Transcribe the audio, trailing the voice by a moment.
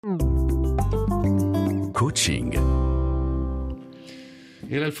كوتشينغ.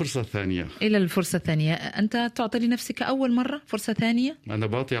 إلى الفرصة الثانية. إلى الفرصة الثانية. أنت تعطي لنفسك أول مرة فرصة ثانية؟ أنا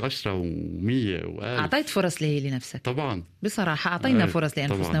بعطي 10 و100 و1000. أعطيت فرص لنفسك؟ طبعا بصراحة أعطينا فرص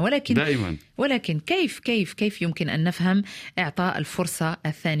لأنفسنا، طبعاً. ولكن دائما. ولكن كيف يمكن أن نفهم إعطاء الفرصة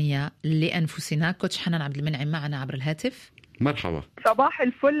الثانية لأنفسنا؟ كوتش حنان عبد المنعم معنا عبر الهاتف. مرحبا. صباح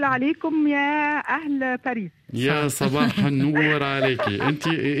الفل عليكم يا أهل باريس. يا صباح النور عليكي أنت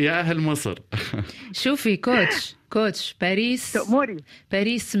يا أهل مصر. شوفي كوتش باريس تأمري.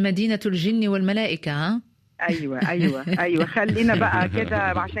 باريس مدينة الجن والملائكة. ها؟ ايوه خلينا بقى كده،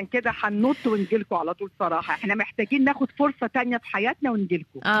 عشان كده هننط ونجيلكم على طول. صراحه احنا محتاجين ناخد فرصه تانية في حياتنا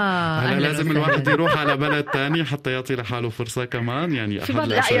ونجيلكم. هلا لازم الواحد يروح على بلد تاني حتى يعطي لحاله فرصه كمان، يعني احد لا يا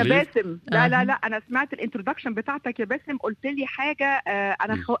الاساليب. باسم، لا انا سمعت الانترودكشن بتاعتك يا باسم، قلت لي حاجه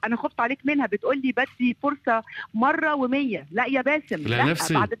انا خفت عليك منها، بتقول لي بدي فرصه مره و100. لا يا باسم، لا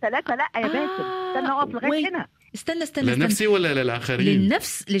لنفسي. بعد 3. لا يا باسم استنى اقف لغايه هنا. استنى لنفسي ولا للآخرين؟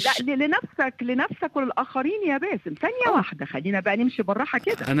 للنفس لا لنفسك وللآخرين يا باسم. ثانية واحدة، خلينا بقى نمشي بالراحة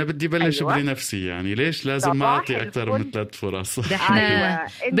كده. أنا بدي بلش أيوة. بنفسي، يعني ليش لازم ما أعطي أكثر من 3 فرص؟ ده احنا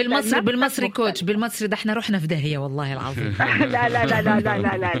أيوة. بالمصري كوتش، بالمصري ده احنا رحنا في داهية والله العظيم.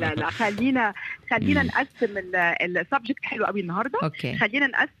 لا خلينا نقسم السبجكت. حلو قوي النهاردة. أوكي. خلينا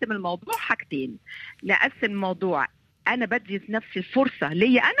نقسم الموضوع حاجتين. نقسم الموضوع أنا بدي نفسي فرصة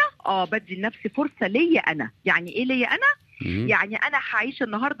ليا أنا. بدي لنفسي فرصة ليا أنا. يعني إيه ليا أنا؟ يعني أنا هعيش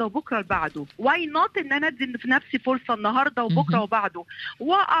النهاردة وبكرة وبعده. واي نوت إن أنا أدي في نفسي فرصة النهاردة وبكرة وبعده،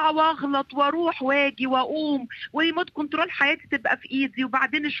 وأقع وأغلط وأروح وأجي وأقوم، وريموت كنترول حياتي تبقى في إيدي،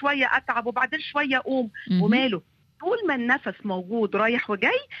 وبعدين شوية أتعب وبعدين شوية أقوم. وماله؟ طول ما النفس موجود رايح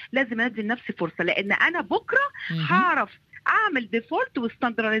وجاي لازم أدي لنفسي فرصة، لأن أنا بكرة هعرف أعمل ديفولت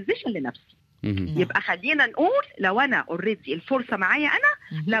وستاندرايزيشن لنفسي. يبقى خلينا نقول لو انا اوريدي الفرصه معايا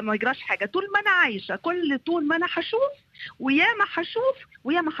انا، لا ما يجراش حاجه طول ما انا عايشه، طول ما انا هشوف وياما هشوف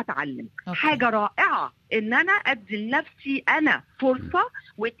وياما هتعلم. حاجه رائعه ان انا ادي لنفسي انا فرصه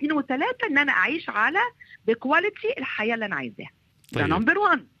واثنين وثلاثه ان انا اعيش على بكواليتي الحياه اللي انا عايزاها. ده نمبر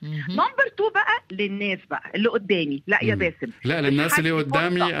 1. نمبر 2 بقى للناس بقى اللي قدامي. لا يا باسم، لا للناس اللي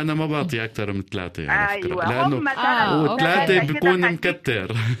قدامي انا ما بعطي اكثر من 3 على فكرة. لانه 3 بيكون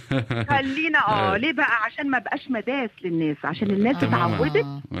مكتر. خلينا ليه بقى؟ عشان ما بقاش مداس للناس، عشان الناس اتعودت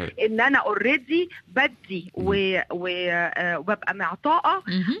ان انا اوريدي بدي وببقى معطاءه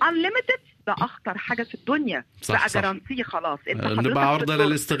unlimited. ده اخطر حاجه في الدنيا. بقى جرانتي خلاص. انت نبقى عرضه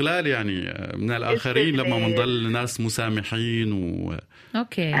للاستغلال يعني من الاخرين لما منضل ناس مسامحين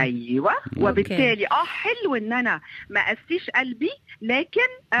اوكي. ايوه. وبالتالي حلو ان انا ما اسيش قلبي، لكن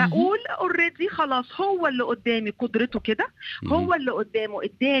اقول اوريدي خلاص هو اللي قدامي قدرته كده، هو اللي قدامه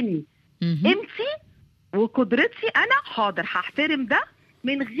اداني قيمتي وقدرتي انا. حاضر هحترم ده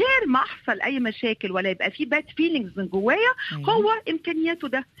من غير ما احصل اي مشاكل ولا يبقى في باد فيلينجز من جوايا. هو امكانياته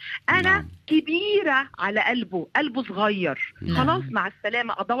ده. انا كبيره على قلبه صغير. خلاص مع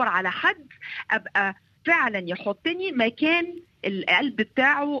السلامه. ادور على حد ابقى فعلا يحطني مكان القلب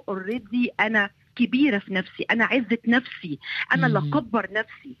بتاعه. اوريدي انا كبيره في نفسي، انا عزه نفسي، انا اللي اكبر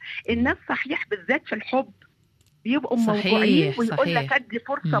نفسي. الناس صحيح بالذات في الحب بيبقوا موضوعين ويقول لك ادي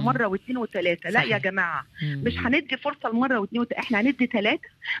فرصه مره واثنين وثلاثه. لا يا جماعه، مش هندي فرصه لمره واثنين احنا هندي 3.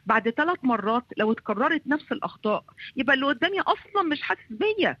 بعد 3 مرات لو اتكررت نفس الاخطاء يبقى اللي قدامي اصلا مش حاسس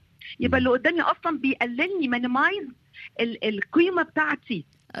بيا، يبقى اللي قدامي اصلا بيقللني، مينيمايز القيمه بتاعتي.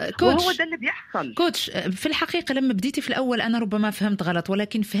 وهو ده اللي بيحصل. كوتش، في الحقيقة لما بديتي في الأول أنا ربما فهمت غلط،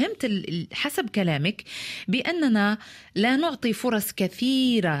 ولكن فهمت حسب كلامك بأننا لا نعطي فرص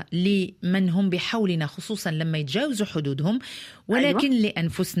كثيرة لمن هم بحولنا، خصوصا لما يتجاوزوا حدودهم، ولكن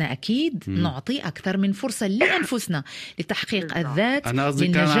لأنفسنا أكيد نعطي أكثر من فرصة لأنفسنا لتحقيق الذات. أنا قصدي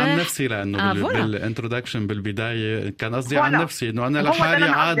كان عن نفسي، لأنه بالانترودكشن بالبداية كان قصدي عن نفسي إنه أنا لحالي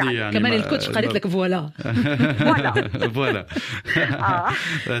عادي يعني. كمان الكوتش قالت لك فوالا.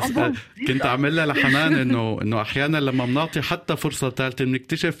 كنت أعملها لحنان إنه أحيانا لما بنعطي حتى فرصة ثالثة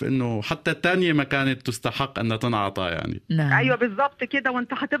بنكتشف إنه حتى الثانية ما كانت تستحق أن تنعطى يعني. أيوة بالضبط كده.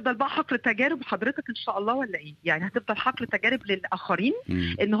 وأنت هتفضل بقى حقل تجارب حضرتك إن شاء الله ولا إيه؟ يعني هتفضل حقل تجارب للآخرين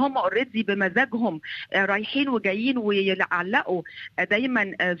إن هم أوريدي بمزاجهم رايحين وجايين ويعلقوا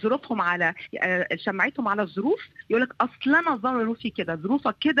دايما ظروفهم على شمعتهم على الظروف. يقولك أصلا أنا ظروفي كده،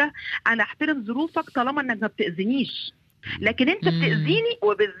 ظروفك كده، أنا أحترم ظروفك طالما إنك ما بتأذنيش. لكن انت بتأذيني،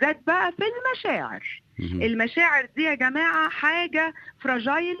 وبالذات بقى في المشاعر. المشاعر دي يا جماعة حاجة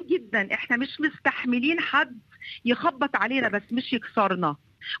فراجايل جدا. احنا مش مستحملين حد يخبط علينا بس مش يكسرنا.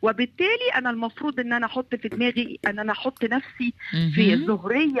 وبالتالي انا المفروض ان انا احط في دماغي ان انا احط نفسي في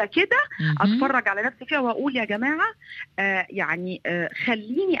الظهريه كده، اتفرج على نفسي فيها واقول يا جماعه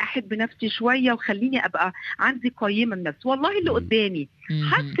خليني احب نفسي شويه، وخليني ابقى عندي قيمه من نفسي. والله اللي قدامي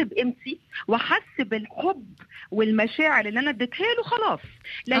حس بقيمتي وحس بالحب والمشاعر اللي انا اديتها له خلاص.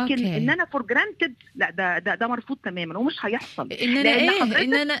 لكن ان انا فور جرانتد لا، ده مرفوض تماما ومش هيحصل. ان انا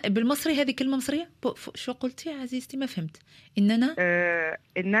ان انا بالمصري هذه كلمه مصريه شو قلتي يا عزيزتي؟ ما فهمت. ان انا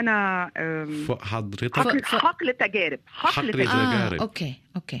ان انا حضرتك حقل تجارب.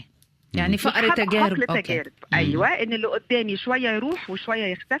 اوكي يعني فقر تجارب. تجارب. ايوه، ان اللي قدامي شويه يروح وشويه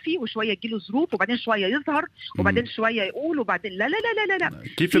يختفي وشويه يجيله ظروف وبعدين شويه يظهر وبعدين شويه يقول وبعدين لا لا لا لا لا.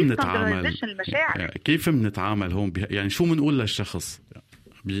 كيف بنتعامل هون يعني شو بنقول للشخص؟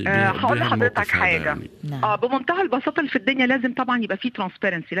 هقول لحضرتك حاجه يعني. بمنتهى البساطه اللي في الدنيا لازم طبعا يبقى فيه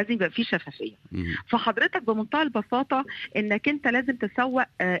ترانسبيرنسي، لازم يبقى فيه شفافيه. فحضرتك بمنتهى البساطه انك انت لازم تسوق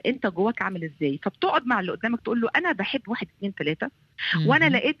انت جواك عامل ازاي. فبتقعد مع اللي قدامك تقول له انا بحب 1 2 3 وانا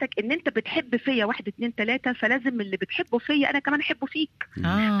لقيتك ان انت بتحب فيا 1 2 3 فلازم اللي بتحبه فيا انا كمان احبه فيك.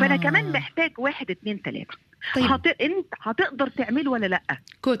 فانا كمان محتاج 1 2 3. طيب انت هتقدر تعمله ولا لا؟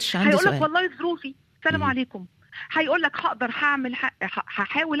 كوتش عندي سؤال. هيقول لك والله ظروفي السلام عليكم. هيقول لك هقدر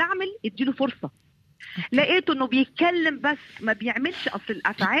هحاول اعمل، اديله فرصه. لقيته انه بيتكلم بس ما بيعملش، اصل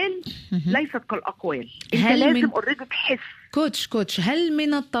الافعال ليست كالاقوال. انت لازم اوريدي تحس. كوتش هل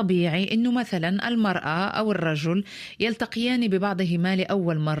من الطبيعي انه مثلا المرأة او الرجل يلتقيان ببعضهما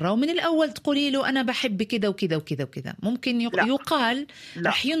لأول مرة ومن الاول تقولي له انا بحب كده وكده وكده وكده؟ ممكن يقال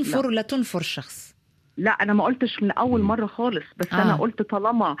رح ينفر لا تنفر الشخص. لا انا ما قلتش من اول مره خالص، بس انا قلت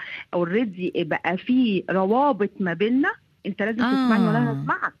طالما اوريدي بقى في روابط ما بيننا انت لازم تسمعني ولا انا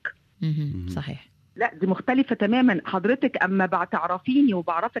اسمعك. صحيح. لا دي مختلفه تماما. حضرتك اما بتعرفيني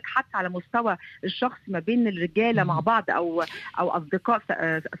وبعرفك حتى على مستوى الشخص ما بين الرجاله مع بعض او اصدقاء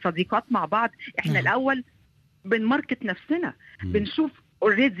صديقات مع بعض، احنا الاول بنماركت نفسنا، بنشوف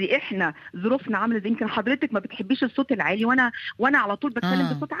اوريدي احنا ظروفنا عامله ازاي. يمكن حضرتك ما بتحبيش الصوت العالي وانا على طول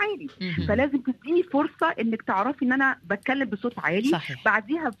بتكلم بصوت عالي. فلازم تديني فرصه انك تعرفي ان انا بتكلم بصوت عالي. صحيح.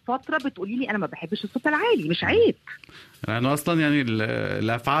 بعديها بفتره بتقولي لي انا ما بحبش الصوت العالي، مش عيب. يعني اصلا يعني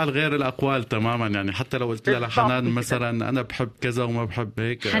الافعال غير الاقوال تماما. يعني حتى لو قلت لها لحنان مثلا انا بحب كذا وما بحب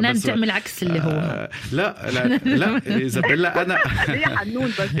هيك، حنان تعمل عكس اللي هو لا اذا بالله انا يا حنون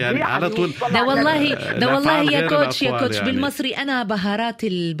بس يعني على طول ده والله يا كوتش يعني. بالمصري انا بهارات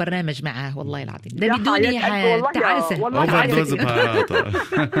البرنامج معاه والله العظيم ده بدوني تعاسه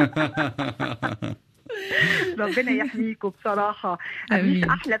ربنا يحميكم بصراحه. مفيش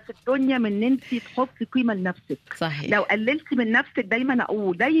احلى في الدنيا من ان انت تحطي قيمه لنفسك. صحيح. لو قللتي من نفسك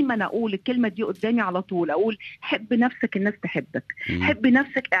دايما اقول الكلمه دي قدامي على طول، اقول حب نفسك الناس تحبك. حب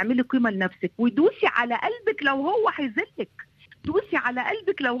نفسك، اعملي قيمه لنفسك، ودوسي على قلبك لو هو هيذلك، دوسي على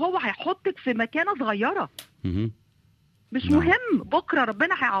قلبك لو هو هيحطك في مكانه صغيره. مش مهم بكره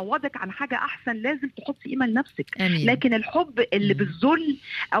ربنا هيعوضك عن حاجه احسن. لازم تحطي قيمه لنفسك. لكن الحب اللي بالذل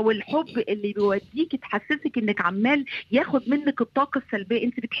او الحب اللي بيوديكي تحسسك انك عمال ياخد منك الطاقه السلبيه.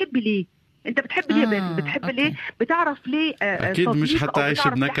 انت بتحبي ليه؟ انت بتحب ليه يا بتحب ليه؟ بتعرف ليه؟ اكيد مش هتعيش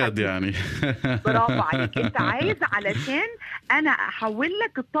بنكد يعني. برافو عليك. انت عايز علشان انا احول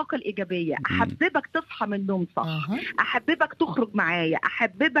لك الطاقه الايجابيه، احببك تصحى من النوم صح، احببك تخرج معايا،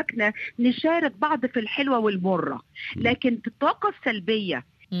 احببك نشارك بعض في الحلوه والمره. لكن الطاقه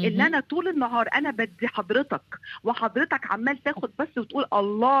السلبيه ان انا طول النهار انا بدي حضرتك وحضرتك عمال تاخد بس وتقول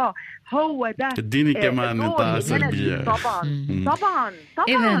الله هو ده اديني كمان انت سلبيه. طبعا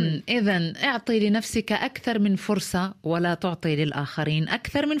اذا اعطي لنفسك اكثر من فرصه ولا تعطي للاخرين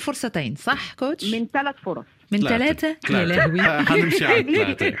اكثر من فرصتين. صح كوتش؟ من 3 فرص. من 3 يا لهوي. هنمشي على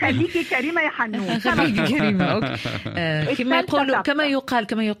 3. خليكي كريمه يا حنون. خليكي كريمه. اوكي.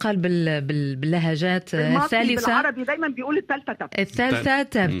 كما يقال باللهجات الثالثه بالعربي دايما بيقول الثالثه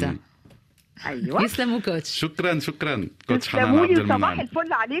تبدا. ايوه. يسلموا كوتش. شكرا كوتش حنان عبد المنعم. صباح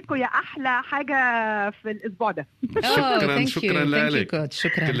الفل عليكم يا احلى حاجه في الاسبوع ده. شكرا لك.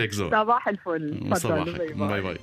 شكرا. كلك ذوق. صباح الفل. باي باي.